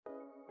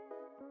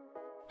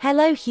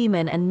Hello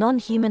human and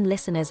non-human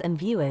listeners and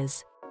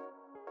viewers.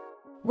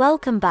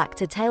 Welcome back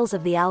to Tales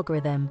of the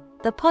Algorithm,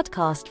 the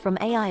podcast from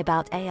AI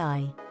about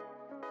AI.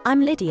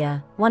 I'm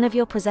Lydia, one of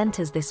your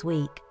presenters this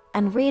week,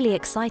 and really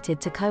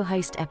excited to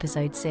co-host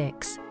episode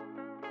 6.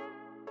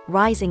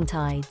 Rising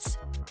Tides.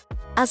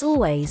 As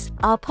always,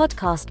 our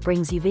podcast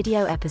brings you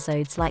video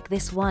episodes like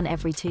this one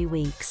every 2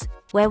 weeks,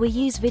 where we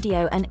use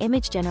video and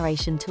image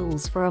generation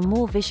tools for a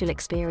more visual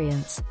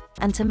experience,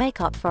 and to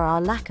make up for our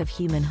lack of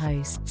human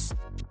hosts.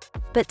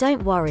 But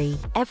don't worry,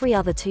 every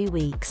other 2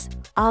 weeks,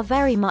 our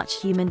very much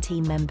human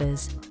team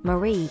members,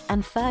 Marie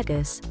and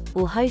Fergus,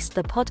 will host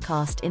the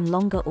podcast in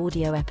longer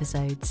audio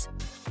episodes.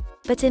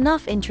 But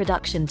enough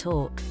introduction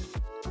talk.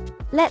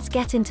 Let's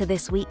get into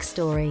this week's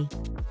story.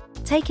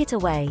 Take it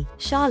away,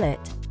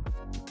 Charlotte.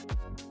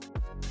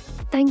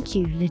 Thank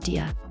you,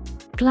 Lydia.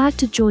 Glad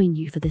to join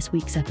you for this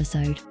week's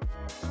episode.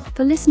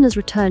 For listeners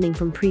returning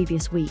from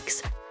previous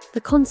weeks,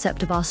 the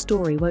concept of our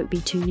story won't be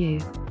too new.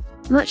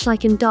 Much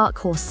like in Dark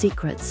Horse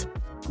Secrets,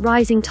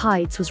 Rising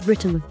Tides was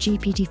written with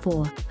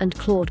GPT-4 and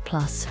Claude+.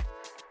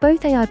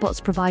 Both AI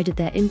bots provided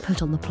their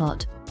input on the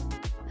plot,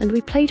 and we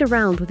played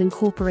around with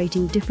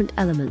incorporating different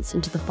elements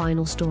into the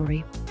final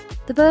story.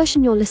 The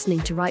version you're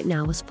listening to right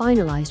now was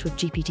finalized with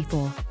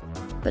GPT-4,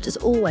 but as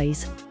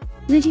always,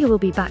 Lydia will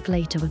be back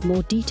later with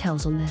more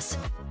details on this,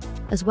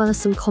 as well as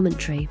some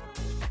commentary.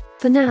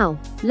 For now,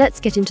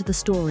 let's get into the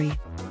story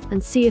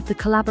and see if the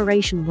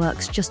collaboration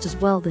works just as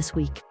well this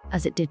week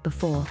as it did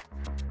before.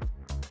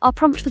 Our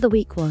prompt for the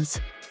week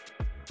was: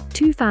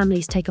 2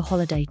 families take a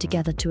holiday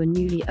together to a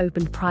newly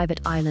opened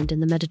private island in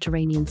the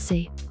Mediterranean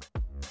Sea.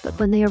 But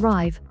when they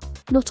arrive,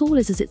 not all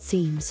is as it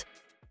seems.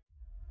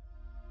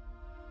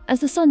 As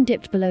the sun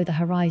dipped below the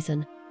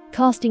horizon,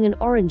 casting an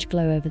orange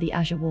glow over the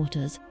azure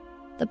waters,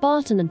 the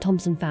Barton and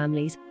Thompson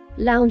families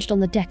lounged on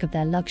the deck of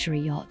their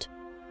luxury yacht.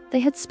 They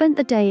had spent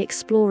the day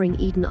exploring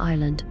Eden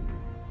Island,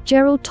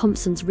 Gerald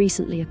Thompson's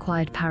recently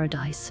acquired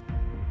paradise.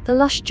 The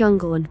lush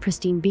jungle and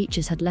pristine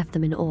beaches had left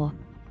them in awe,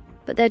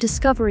 but their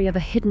discovery of a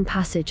hidden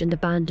passage and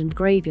abandoned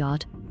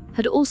graveyard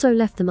had also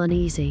left them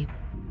uneasy.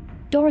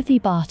 Dorothy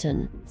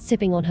Barton,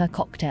 sipping on her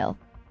cocktail,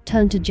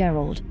 turned to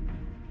Gerald.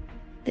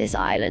 "This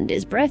island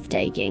is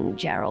breathtaking,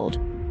 Gerald,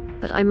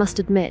 but I must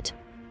admit,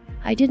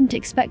 I didn't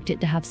expect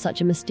it to have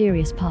such a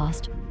mysterious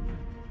past."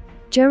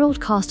 Gerald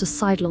cast a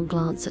sidelong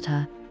glance at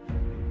her,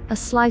 a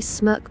sly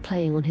smirk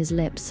playing on his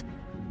lips.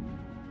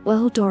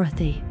 "Well,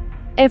 Dorothy,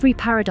 every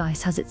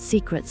paradise has its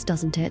secrets,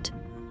 doesn't it?"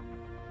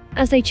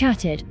 As they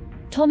chatted,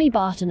 Tommy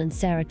Barton and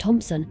Sarah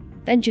Thompson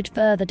ventured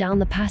further down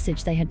the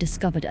passage they had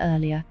discovered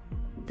earlier.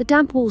 The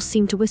damp walls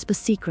seemed to whisper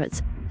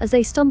secrets as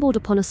they stumbled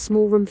upon a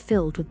small room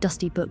filled with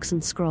dusty books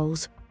and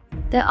scrolls.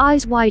 Their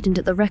eyes widened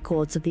at the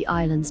records of the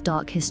island's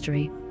dark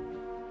history.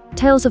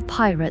 Tales of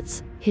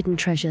pirates, hidden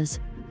treasures,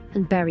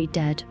 and buried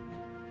dead.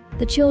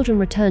 The children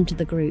returned to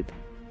the group,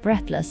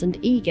 breathless and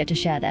eager to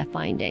share their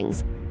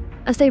findings.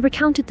 As they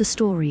recounted the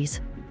stories,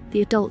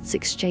 the adults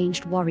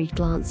exchanged worried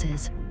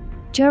glances.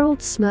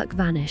 Gerald's smirk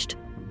vanished,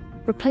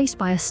 replaced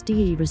by a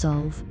steely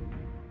resolve.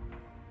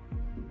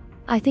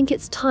 "I think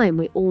it's time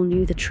we all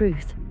knew the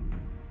truth,"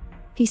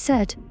 he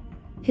said,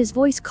 his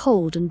voice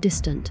cold and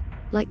distant,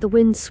 like the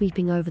wind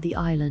sweeping over the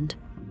island.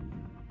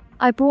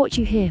 "I brought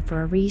you here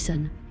for a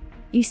reason.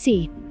 You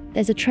see,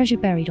 there's a treasure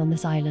buried on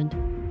this island,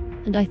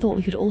 and I thought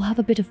we could all have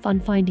a bit of fun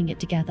finding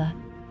it together."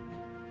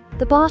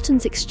 The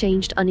Bartons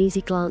exchanged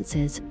uneasy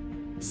glances,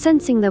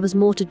 sensing there was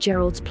more to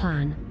Gerald's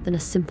plan than a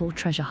simple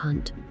treasure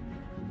hunt.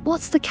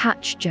 "What's the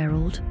catch,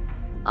 Gerald?"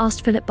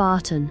 asked Philip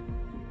Barton,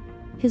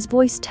 his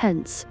voice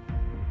tense.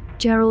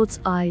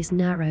 Gerald's eyes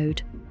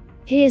narrowed.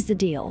 "Here's the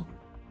deal.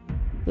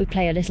 We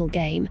play a little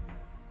game.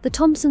 The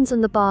Thompsons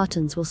and the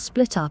Bartons will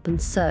split up and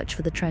search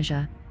for the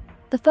treasure.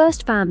 The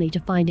first family to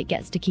find it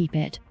gets to keep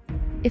it.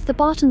 If the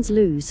Bartons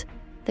lose,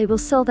 they will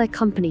sell their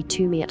company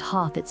to me at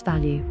half its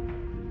value."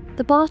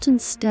 The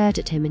Bartons stared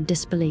at him in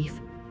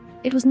disbelief.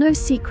 It was no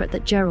secret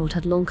that Gerald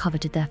had long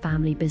coveted their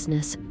family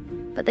business,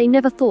 but they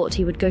never thought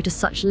he would go to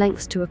such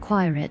lengths to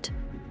acquire it.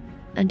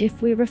 "And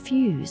if we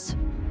refuse?"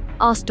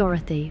 asked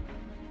Dorothy,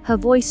 her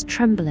voice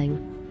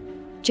trembling.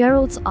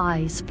 Gerald's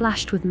eyes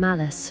flashed with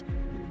malice.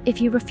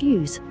 "If you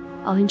refuse,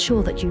 I'll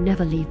ensure that you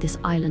never leave this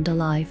island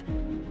alive."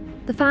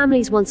 The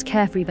family's once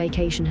carefree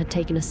vacation had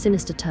taken a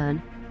sinister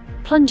turn,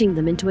 plunging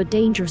them into a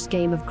dangerous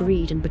game of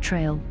greed and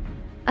betrayal.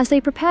 As they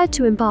prepared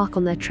to embark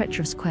on their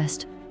treacherous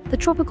quest, the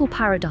tropical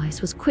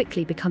paradise was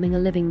quickly becoming a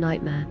living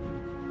nightmare.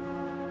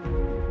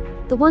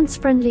 The once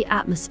friendly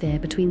atmosphere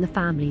between the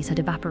families had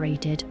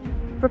evaporated,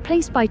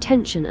 replaced by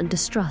tension and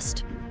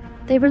distrust.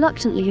 They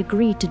reluctantly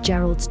agreed to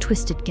Gerald's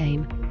twisted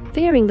game,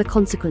 fearing the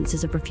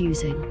consequences of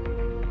refusing.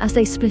 As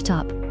they split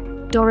up,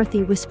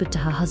 Dorothy whispered to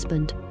her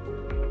husband,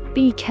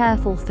 "Be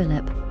careful,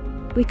 Philip.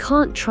 We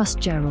can't trust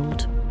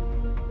Gerald."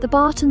 The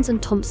Bartons and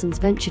Thompsons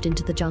ventured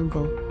into the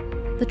jungle,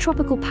 the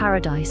tropical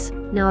paradise,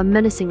 now a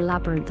menacing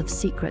labyrinth of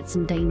secrets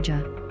and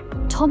danger.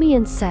 Tommy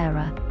and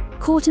Sarah,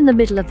 caught in the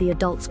middle of the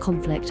adults'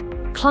 conflict,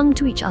 clung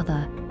to each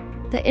other,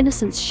 their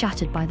innocence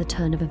shattered by the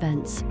turn of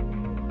events.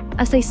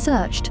 As they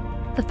searched,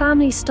 the The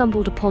family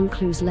stumbled upon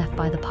clues left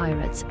by the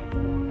pirates,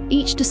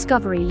 each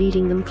discovery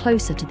leading them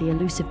closer to the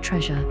elusive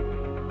treasure.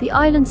 The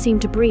island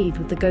seemed to breathe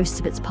with the ghosts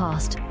of its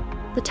past,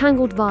 the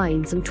tangled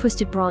vines and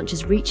twisted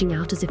branches reaching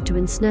out as if to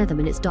ensnare them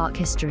in its dark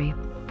history.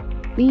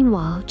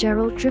 Meanwhile,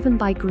 Gerald, driven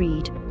by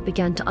greed,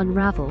 began to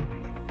unravel.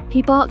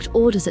 He barked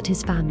orders at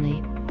his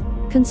family,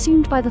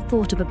 consumed by the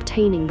thought of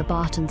obtaining the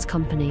Bartons'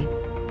 company.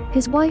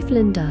 His wife,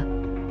 Linda,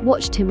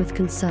 watched him with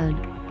concern,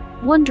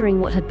 wondering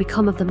what had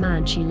become of the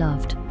man she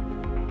loved.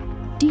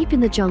 Deep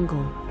in the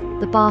jungle,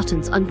 the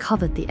Bartons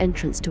uncovered the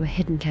entrance to a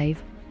hidden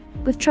cave.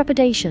 With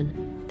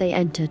trepidation, they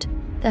entered,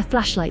 their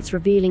flashlights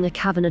revealing a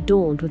cavern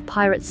adorned with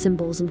pirate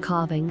symbols and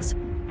carvings.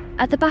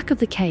 At the back of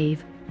the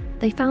cave,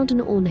 they found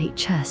an ornate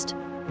chest,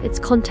 its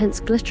contents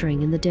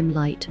glittering in the dim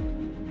light.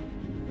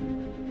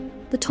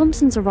 The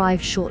Thompsons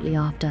arrived shortly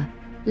after,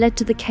 led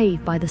to the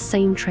cave by the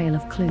same trail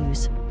of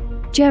clues.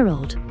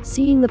 Gerald,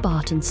 seeing the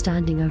Bartons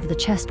standing over the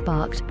chest,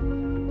 barked,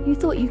 "You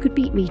thought you could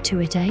beat me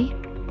to it, eh?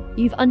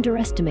 You've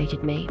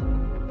underestimated me."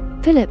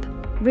 Philip,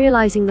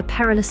 realizing the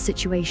perilous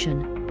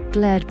situation,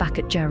 glared back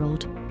at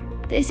Gerald.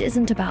 "This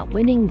isn't about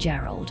winning,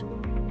 Gerald.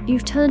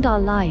 You've turned our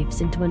lives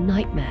into a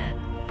nightmare."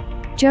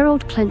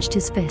 Gerald clenched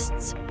his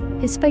fists,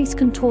 his face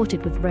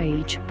contorted with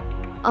rage.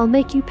 "I'll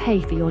make you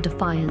pay for your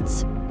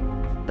defiance."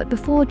 But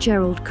before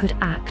Gerald could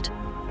act,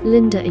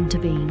 Linda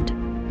intervened.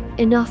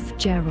 "Enough,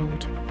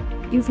 Gerald.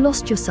 You've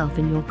lost yourself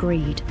in your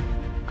greed.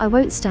 I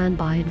won't stand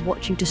by and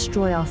watch you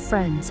destroy our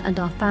friends and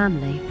our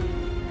family."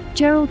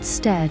 Gerald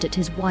stared at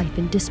his wife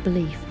in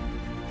disbelief.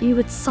 "You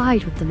would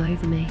side with them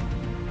over me."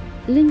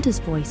 Linda's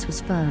voice was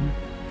firm.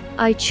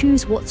 "I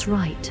choose what's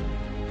right."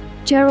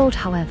 Gerald,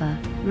 however,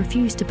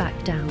 refused to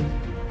back down.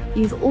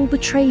 "You've all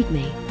betrayed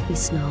me," he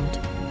snarled.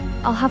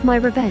 "I'll have my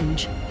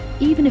revenge,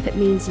 even if it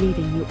means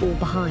leaving you all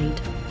behind."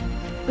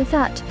 With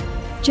that,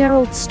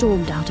 Gerald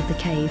stormed out of the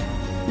cave,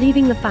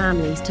 leaving the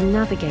families to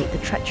navigate the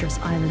treacherous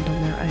island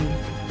on their own.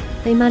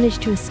 They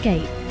managed to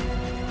escape,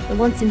 the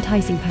once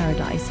enticing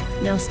paradise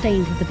now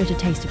stained with the bitter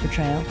taste of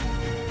betrayal.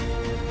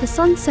 The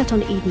sun set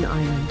on Eden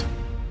Island,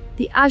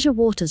 the azure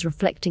waters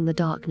reflecting the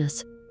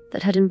darkness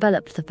that had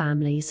enveloped the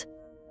families.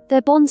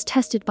 Their bonds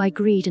tested by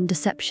greed and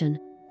deception,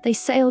 they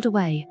sailed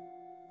away,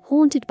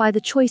 haunted by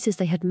the choices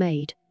they had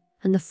made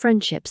and the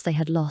friendships they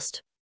had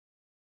lost.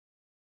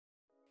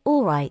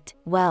 Alright,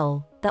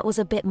 well, that was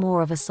a bit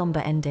more of a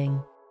somber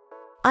ending.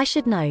 I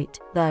should note,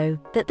 though,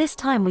 that this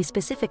time we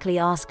specifically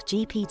asked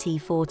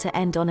GPT-4 to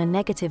end on a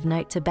negative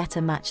note to better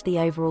match the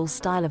overall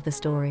style of the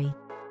story.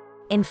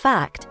 In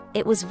fact,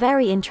 it was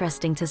very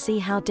interesting to see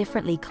how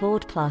differently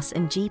Claude Plus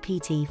and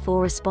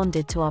GPT-4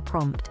 responded to our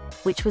prompt,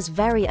 which was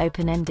very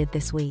open-ended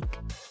this week.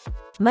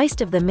 Most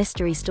of the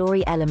mystery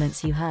story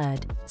elements you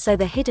heard, so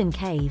the hidden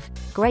cave,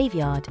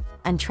 graveyard,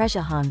 and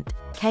treasure hunt,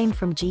 came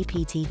from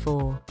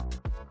GPT-4.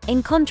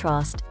 In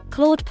contrast,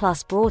 Claude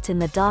Plus brought in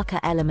the darker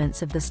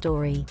elements of the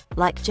story,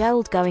 like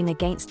Gerald going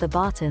against the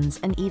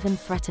Bartons and even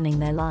threatening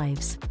their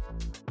lives.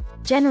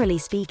 Generally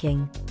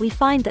speaking, we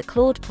find that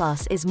Claude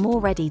Plus is more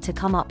ready to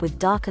come up with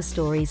darker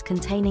stories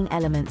containing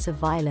elements of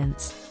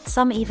violence,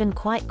 some even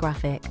quite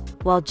graphic,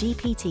 while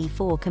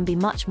GPT-4 can be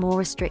much more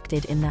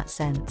restricted in that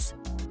sense.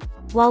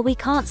 While we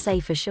can't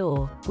say for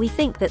sure, we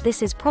think that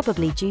this is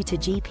probably due to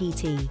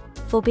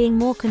GPT-4 being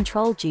more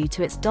controlled due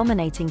to its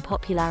dominating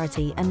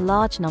popularity and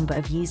large number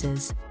of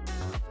users.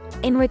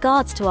 In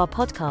regards to our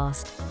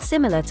podcast,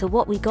 similar to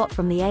what we got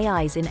from the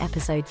AIs in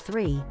episode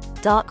 3,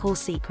 Dark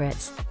Horse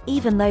Secrets,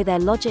 even though their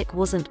logic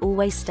wasn't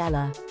always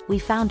stellar, we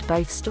found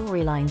both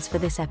storylines for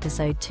this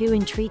episode too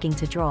intriguing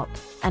to drop,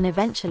 and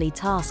eventually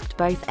tasked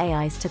both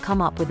AIs to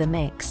come up with a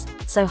mix,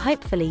 so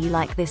hopefully you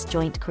like this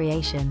joint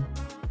creation.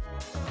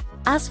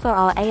 As for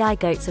our AI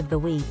Goats of the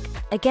Week,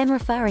 again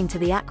referring to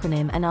the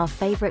acronym and our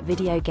favorite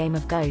video game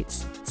of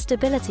goats,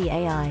 Stability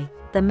AI,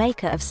 the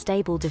maker of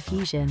Stable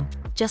Diffusion,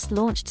 just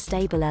launched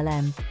Stable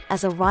LM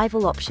as a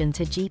rival option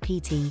to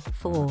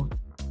GPT-4.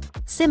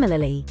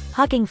 Similarly,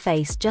 Hugging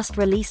Face just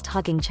released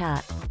Hugging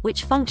Chat,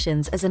 which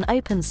functions as an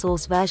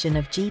open-source version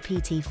of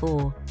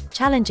GPT-4,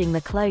 challenging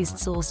the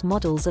closed-source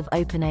models of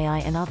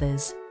OpenAI and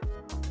others.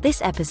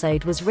 This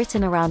episode was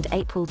written around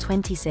April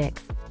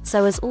 26th,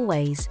 so as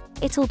always,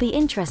 it'll be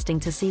interesting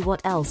to see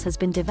what else has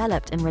been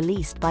developed and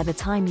released by the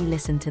time you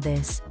listen to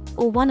this,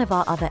 or one of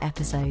our other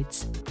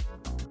episodes.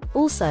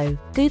 Also,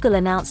 Google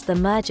announced the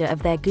merger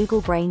of their Google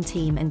Brain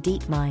team and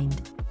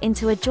DeepMind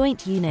into a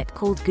joint unit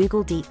called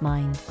Google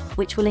DeepMind,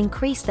 which will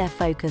increase their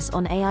focus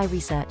on AI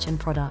research and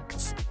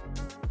products.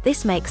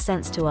 This makes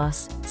sense to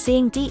us,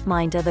 seeing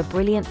DeepMind are the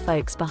brilliant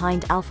folks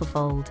behind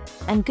AlphaFold,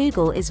 and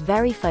Google is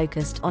very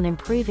focused on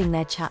improving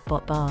their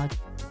chatbot Bard.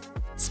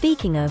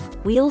 Speaking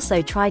of, we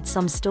also tried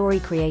some story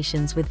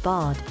creations with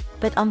Bard,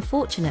 but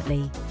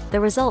unfortunately,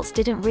 the results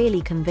didn't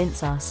really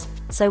convince us,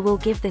 so we'll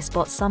give this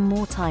bot some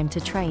more time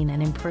to train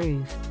and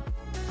improve.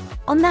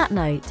 On that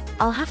note,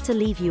 I'll have to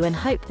leave you and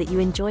hope that you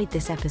enjoyed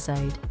this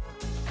episode.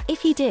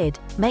 If you did,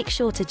 make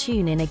sure to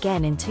tune in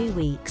again in 2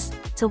 weeks,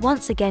 to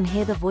once again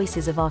hear the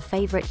voices of our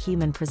favorite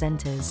human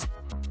presenters.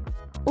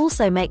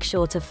 Also, make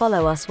sure to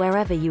follow us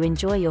wherever you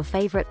enjoy your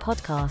favorite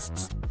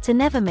podcasts to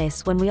never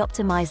miss when we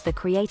optimize the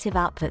creative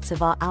outputs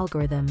of our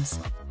algorithms.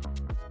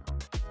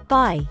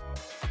 Bye.